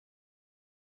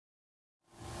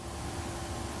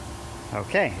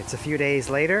Okay, it's a few days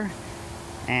later,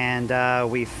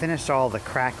 and we've finished all the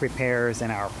crack repairs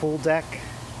in our pool deck,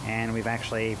 and we've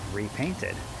actually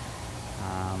repainted.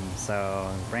 So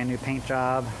brand new paint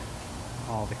job,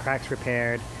 all the cracks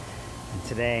repaired, and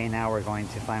today now we're going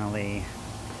to finally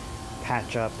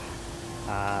patch up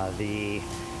the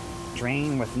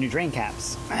drain with new drain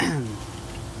caps.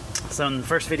 So in the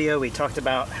first video we talked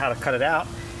about how to cut it out.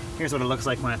 Here's what it looks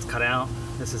like when it's cut out.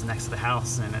 This is next to the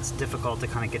house, and it's difficult to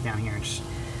kind of get down here and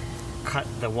cut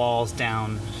the walls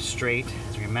down straight.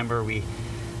 As you remember, we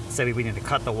said we needed to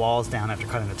cut the walls down after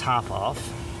cutting the top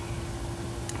off.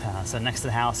 So next to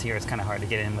the house here, it's kind of hard to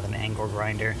get in with an angle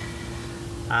grinder.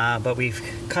 But we've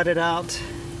cut it out,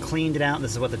 cleaned it out.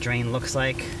 This is what the drain looks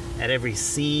like. At every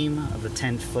seam of the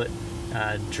 10-foot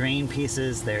drain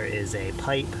pieces, there is a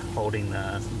pipe holding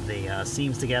the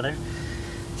seams together.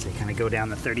 So you kind of go down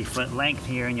the 30-foot length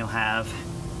here, and you'll have,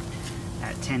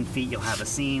 at 10 feet, you'll have a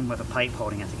seam with a pipe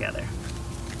holding it together.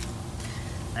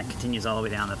 That continues all the way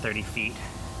down to 30 feet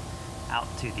out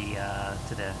to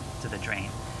the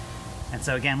drain. And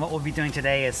so again, what we'll be doing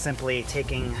today is simply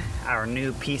taking our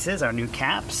new pieces, our new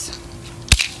caps,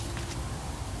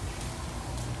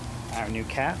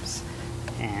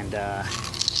 and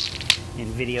in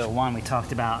video 1 we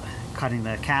talked about cutting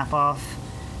the cap off,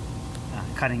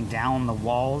 cutting down the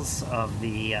walls of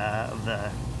the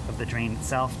drain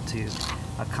itself to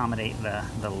accommodate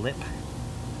the lip,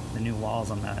 the new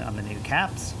walls on the new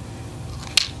caps.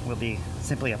 We'll be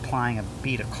simply applying a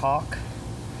bead of caulk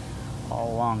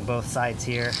all along both sides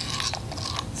here,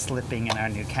 slipping in our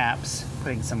new caps,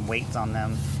 putting some weights on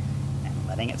them, and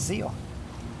letting it seal.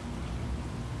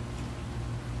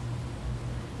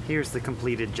 Here's the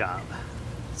completed job.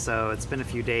 So it's been a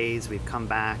few days, we've come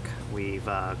back, we've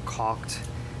caulked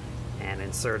and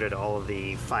inserted all of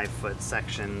the 5-foot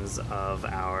sections of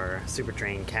our super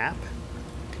drain cap,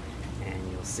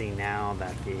 and you'll see now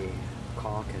that the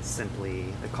caulk has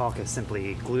simply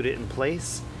glued it in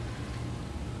place.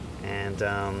 And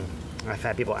I've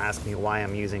had people ask me why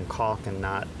I'm using caulk and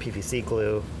not PVC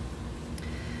glue,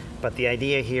 but the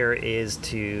idea here is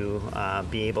to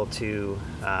be able to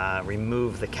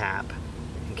remove the cap.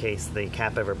 In case the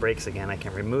cap ever breaks again, I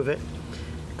can remove it,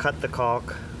 cut the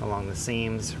caulk along the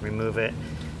seams, remove it,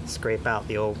 scrape out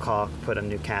the old caulk, put a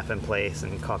new cap in place,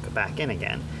 and caulk it back in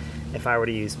again. If I were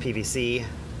to use PVC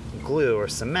glue or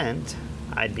cement,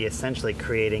 I'd be essentially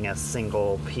creating a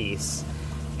single piece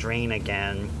drain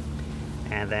again,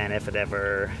 and then if it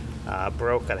ever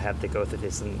broke, I'd have to go through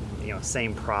this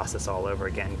same process all over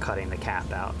again, cutting the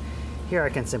cap out. Here I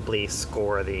can simply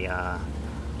score the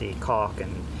caulk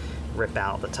and rip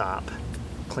out the top,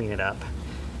 clean it up,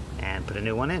 and put a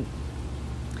new one in.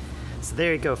 So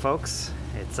there you go, folks.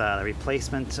 It's a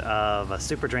replacement of a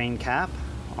super drain cap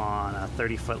on a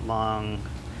 30-foot long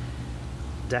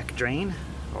deck drain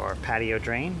or patio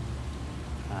drain.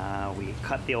 We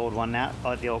cut the old one out,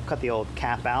 cut the old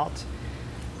cap out,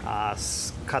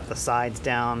 cut the sides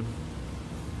down,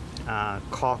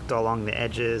 caulked along the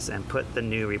edges, and put the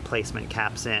new replacement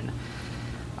caps in.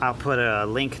 I'll put a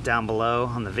link down below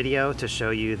on the video to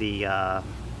show you the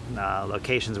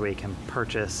locations where you can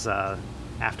purchase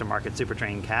aftermarket super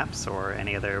drain caps or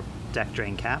any other deck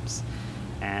drain caps.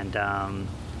 And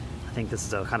I think this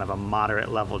is a kind of a moderate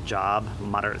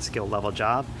skill level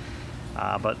job,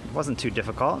 but it wasn't too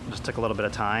difficult. It just took a little bit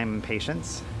of time and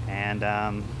patience, and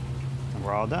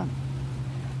we're all done.